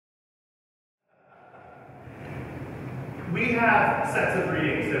We have sets of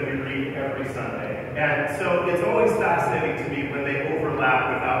readings that we read every Sunday, and so it's always fascinating to me when they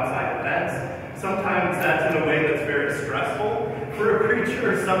overlap with outside events. Sometimes that's in a way that's very stressful for a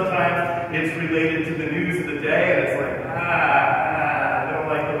preacher. Sometimes it's related to the news of the day, and it's like, I don't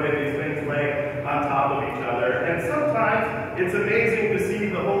like the way these things lay on top of each other. And sometimes it's amazing to see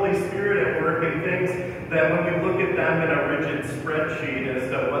the Holy Spirit at work in things that when we look at them in a rigid spreadsheet as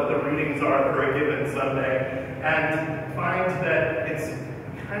to what the readings are for a given Sunday, and find that it's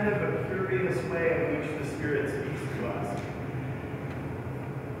kind of a curious way in which the Spirit speaks to us.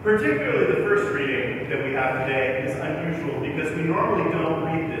 Particularly the first reading that we have today is unusual because we normally don't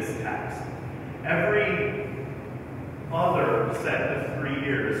read this text. Every other set of 3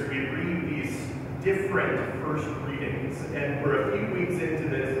 years, we read these different first readings, and we're a few weeks into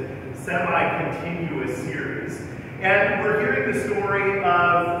this semi-continuous series. And we're hearing the story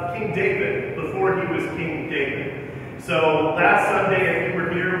of King David before he was King David. So last Sunday, if you were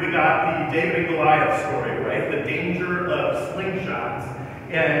here, we got the David and Goliath story, right? The danger of slingshots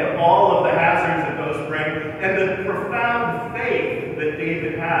and all of the hazards that those bring, and the profound faith that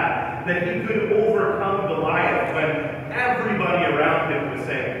David had that he could overcome Goliath when everybody around him was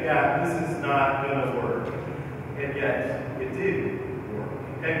saying, yeah, this is not going to work. And yet, it did work.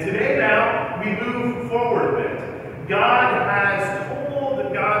 And today now, we move forward a bit. God has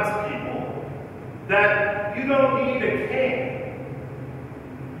told God's people that you don't need a king.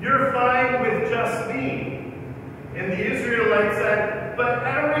 You're fine with just me. And the Israelites said, but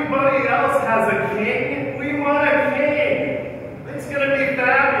everybody else has a king. We want a king. It's going to be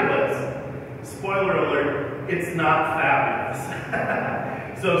fabulous. Spoiler alert, it's not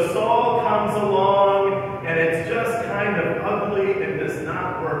fabulous. So Saul comes along, and it's just kind of ugly and does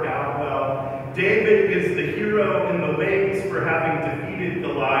not work out well. David is the hero in the wings for having defeated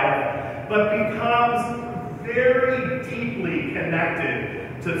Goliath, but becomes very deeply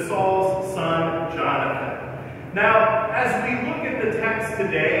connected to Saul's son, Jonathan. Now, as we look at the text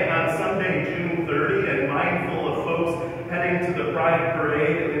today on Sunday, June 30, and mindful of folks heading to the Pride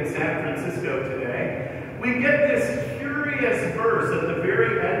Parade in San Francisco today, we get this curious verse at the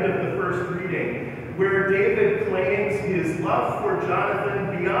very end of the first reading where David claims his love for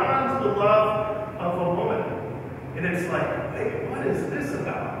Jonathan beyond the love of a woman. And it's like, wait, what is this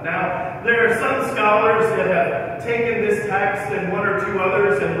about? Now, there are some scholars that have taken this text and one or two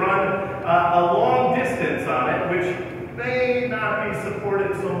others and run a long distance on it, which may not be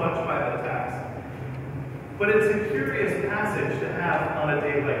supported so much by the text. But it's a curious passage to have on a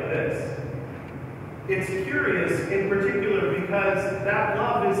day like this. It's curious in particular because that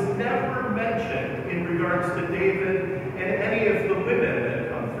love is never mentioned in regards to David and any of the women that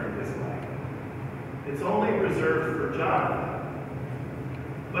come through his life. It's only reserved for Jonathan.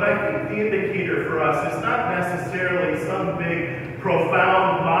 But I think the indicator for us is not necessarily some big,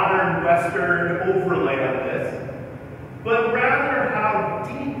 profound, modern Western overlay of this, but rather how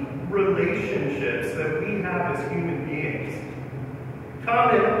deep relationships that we have as human beings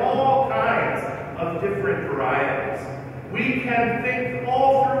come in all kinds of different varieties. We can think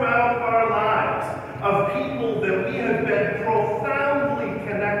all throughout our lives of people that we have been profoundly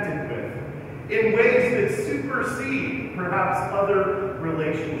connected with in ways that supersede perhaps other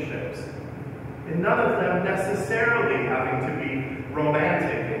relationships, and none of them necessarily having to be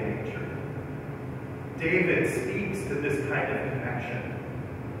romantic in nature. David speaks to this kind of connection.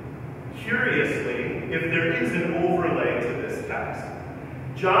 Curiously, if there is an overlay to this text,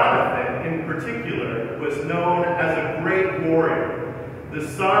 Jonathan in particular was known as a great warrior, the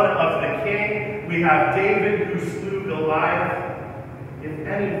son of the king. We have David who slew Goliath. If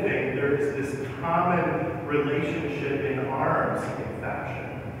anything, there is this common relationship in arms in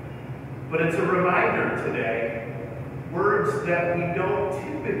fashion. But it's a reminder today, words that we don't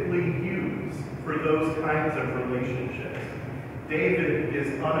typically use for those kinds of relationships. David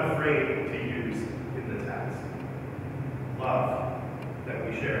is unafraid to use in the text. Love that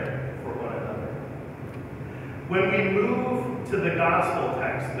we share for one another. When we move to the gospel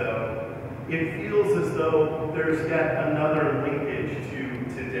text, though, it feels as though there's yet another linkage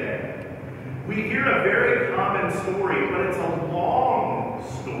to today. We hear a very common story, but it's a long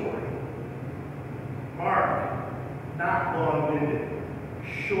story. Mark, not long-winded,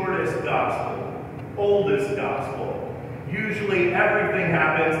 shortest gospel, oldest gospel. Usually everything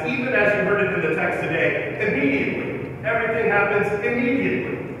happens, even as you heard it in the text today, immediately. Everything happens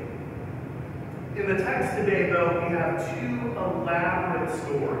immediately. In the text today, though, we have two elaborate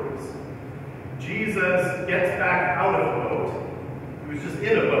stories. Jesus gets back out of the boat. He was just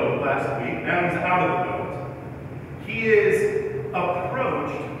in a boat last week. Now he's out of the boat. He is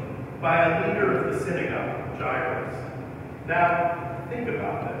approached by a leader of the synagogue, Jairus. Now, think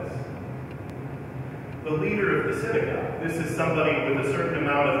about this. The leader of the synagogue, this is somebody with a certain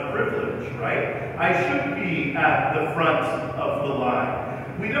amount of privilege, right? I should be at the front of the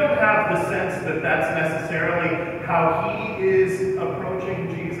line. We don't have the sense that that's necessarily how he is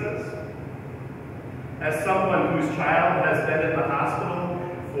approaching Jesus. As someone whose child has been in the hospital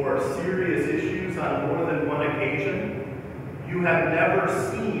for serious issues on more than one occasion, you have never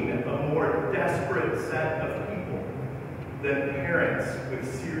seen a more desperate set of people than parents with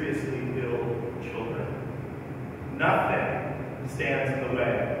seriously ill children. Nothing stands in the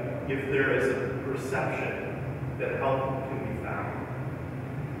way if there is a perception that help can be found.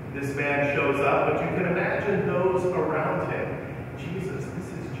 This man shows up, but you can imagine those around him. Jesus, this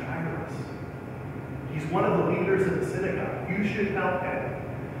is Jairus. He's one of the leaders of the synagogue. You should help him.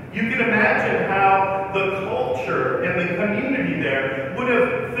 You can imagine how the culture and the community there would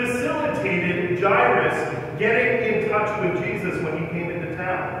have facilitated Jairus getting in touch with Jesus when he came into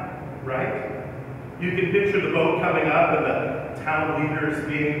town, right? You can picture the boat coming up and the town leaders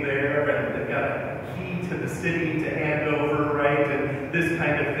being there, and they've got a key to the city to hand over, right? And this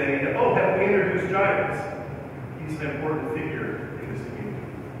kind of thing. And, oh, have we introduced Jairus? He's an important figure in this community.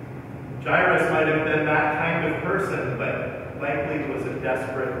 Jairus might have been that kind of person, but likely was a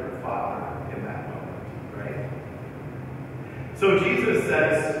desperate father in that moment, right? So Jesus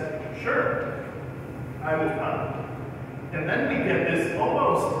says, sure, I will come. And then we get this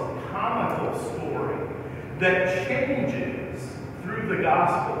almost comical story that changes through the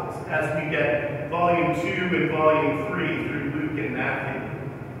Gospels as we get volume 2 and volume 3 through Luke and Matthew.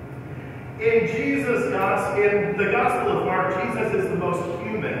 In the Gospel of Mark, Jesus is the most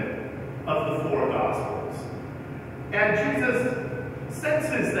human of the 4 Gospels. And Jesus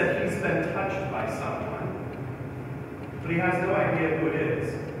senses that he's been touched by someone, but he has no idea who it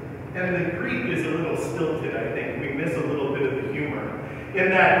is. And the Greek is a little stilted, I think. We miss a little bit of the humor. In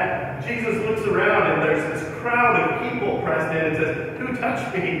that Jesus looks around and there's this crowd of people pressed in and says, who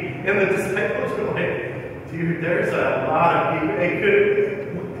touched me? And the disciples are like, dude, there's a lot of people. It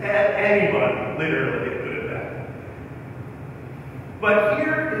could, anybody, literally, it could have been. But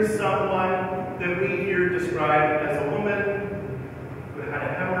here is someone that we hear described as a woman who had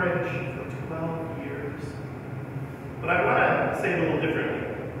a hemorrhage for 12 years. But I want to say it a little differently.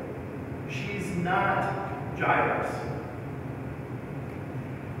 She's not Jairus.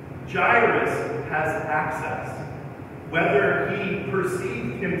 Jairus has access, whether he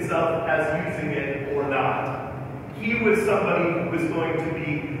perceived himself as using it or not. He was somebody who was going to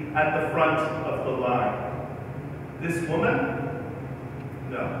be at the front of the line. This woman?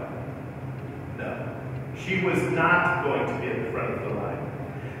 No. She was not going to be at the front of the line.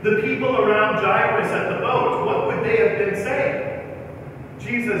 The people around Jairus at the boat, what would they have been saying?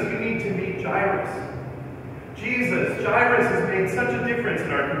 Jesus, you need to meet Jairus. Jesus, Jairus has made such a difference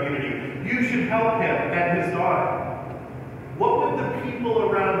in our community. You should help him and his daughter. What would the people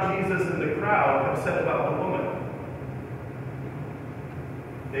around Jesus and the crowd have said about the woman?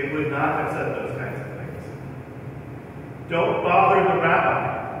 They would not have said those kinds of things. Don't bother the rabbi.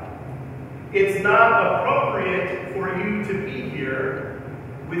 It's not appropriate for you to be here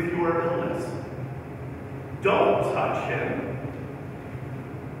with your illness. Don't touch him.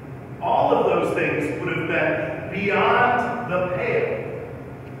 All of those things would have been beyond the pale.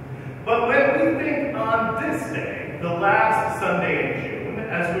 But when we think on this day, the last Sunday in June,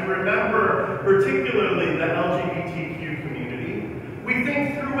 as we remember particularly the LGBTQ community, we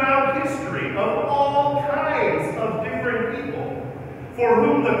think throughout history of all kinds of different people for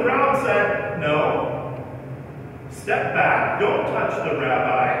whom the crowd said, no, step back, don't touch the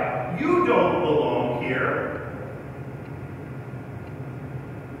rabbi, you don't belong here.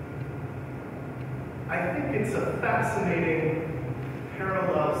 I think it's a fascinating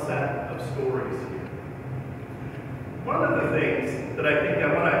parallel set of stories here. One of the things that I think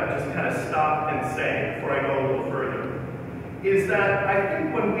I want to just kind of stop and say before I go a little further is that I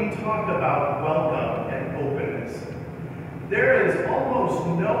think when we talk about welcome and openness, there is almost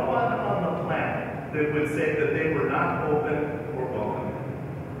no one on the planet that would say that they were not open or welcoming.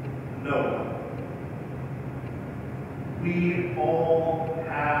 No one. We all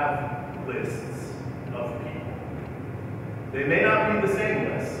have lists of people. They may not be the same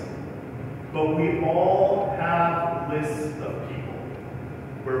lists, but we all have lists of people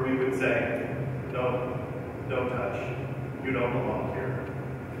where we would say, no, don't touch. You don't belong here.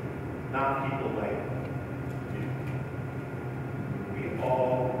 Not people like you. We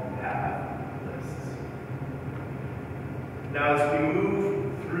all have lists. Now, as we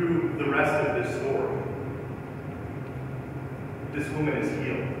move through the rest of this story, this woman is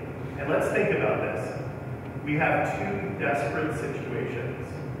healed. And let's think about this. we have two desperate situations.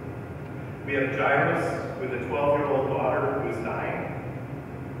 We have Jairus with a 12-year-old daughter who is dying,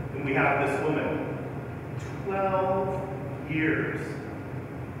 and we have this woman, 12 years.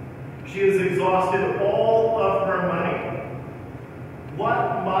 She has exhausted all of her money.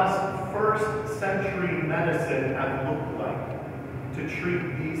 What must first century medicine have looked like to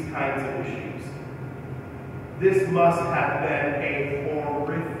treat these kinds of issues? This must have been a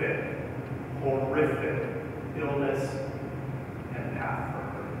horrific, horrific illness and path for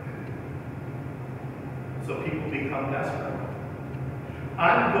her. So people become desperate.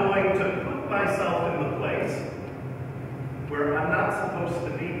 I'm going to put myself in the place where I'm not supposed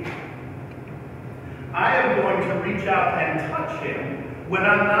to be. I am going to reach out and touch him when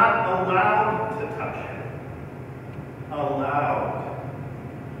I'm not allowed to touch him. Allowed.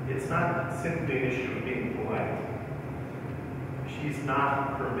 It's not simply an issue of being polite. She's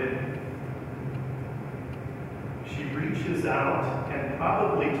not permitted. She reaches out and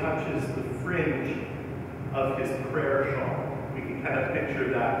probably touches the fringe of his prayer shawl. We can kind of picture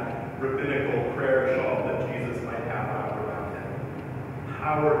that rabbinical prayer shawl that Jesus might have wrapped around him.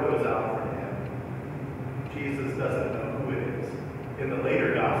 Power goes out from him. Jesus doesn't know who it is. In the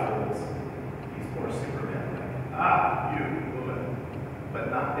later Gospels, he's more Superman-like. Ah, you, woman.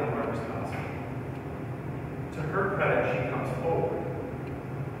 But not in Mark's Gospel. To her credit, she comes forward.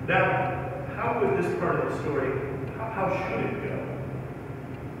 Now, how would this part of the story, how should it go?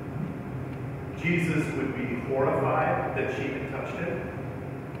 Jesus would be horrified that she had touched him.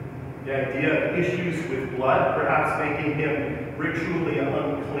 The idea of issues with blood, perhaps making him ritually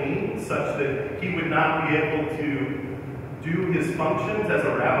unclean, such that he would not be able to do his functions as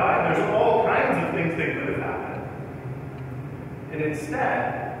a rabbi. There's all kinds of things that could have happened. And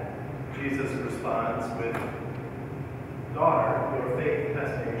instead, Jesus responds with, "Daughter, your faith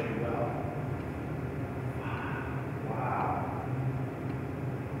has made you well." Wow.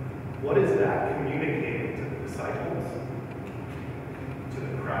 What is that communicating to the disciples? To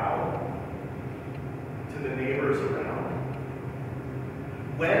the crowd? To the neighbors around?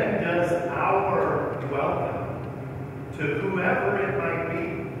 When does our welcome, to whoever it might be,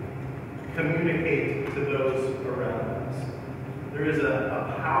 communicate to those around us? There is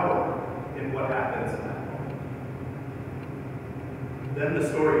a power in what happens in that moment. Then the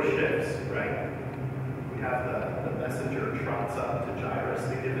story shifts, right? We have the messenger trots up to Jairus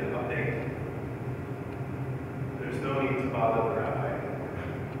to give an update. There's no need to bother the rabbi anymore.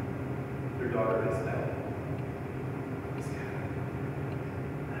 Your daughter is dead.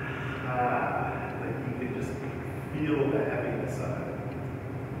 Like you can just feel the heaviness of it.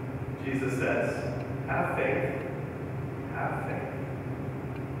 Jesus says, have faith. Have faith.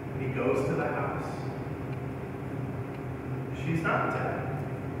 And he goes to the house. She's not dead.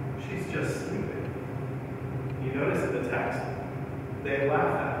 She's just sleeping. You notice in the text, they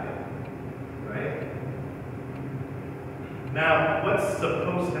laugh at him, right? Now, what's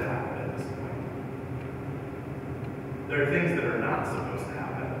supposed to happen at this point? There are things that are not supposed to happen.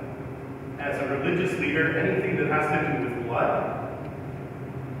 As a religious leader, anything that has to do with blood,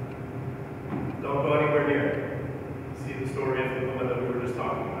 don't go anywhere near it. See the story of the woman that we were just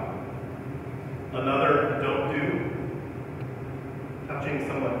talking about. Another don't do, touching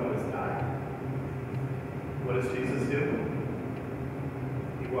someone who has died. What does Jesus do?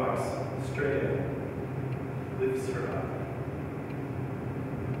 He walks straight in, lifts her up.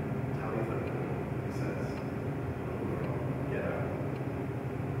 Talitha, he says, little girl, get up.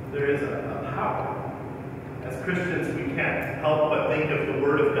 There is a power. As Christians, we can't help but think of the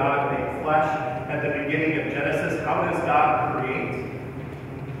Word of God made flesh at the beginning of Genesis. How does God create?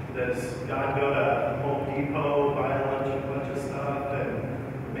 Does God go to Home Depot, buy a bunch of stuff, and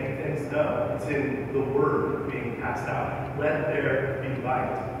make things? No. It's in the Word being cast out. Let there be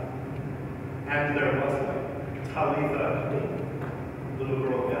light. And there was light. Talitha, little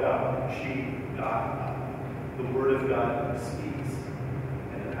girl, get up. She got up. The Word of God speaks,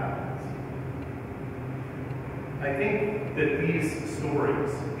 and it happens. I think that these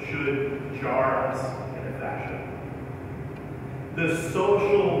stories should jar us in a fashion. The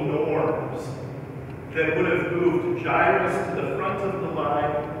social norms that would have moved Jairus to the front of the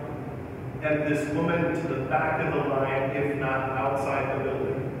line and this woman to the back of the line, if not outside the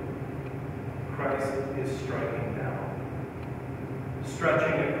building. Christ is striking down,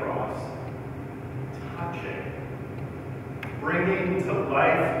 stretching across, touching, bringing to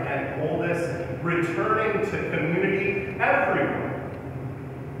life and wholeness, returning to community everywhere.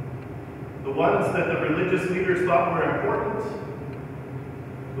 The ones that the religious leaders thought were important,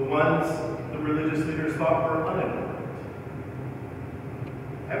 the ones the religious leaders thought were unimportant.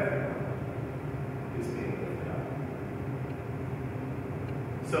 Everyone is being lifted up.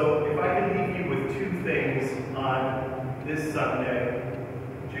 So if I can leave you with two things on this Sunday,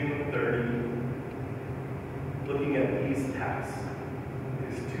 June 30, looking at these texts,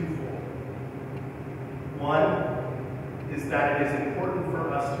 is twofold. One is that it is important for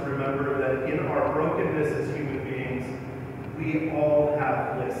us to remember that in our brokenness as human beings, we all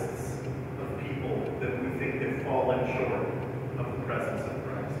have lists of people that we think have fallen short of the presence of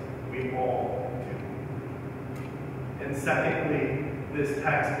Christ. We all do. And secondly, this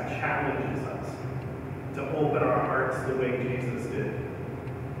text challenges us to open our hearts the way Jesus did,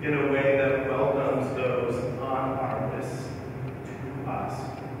 in a way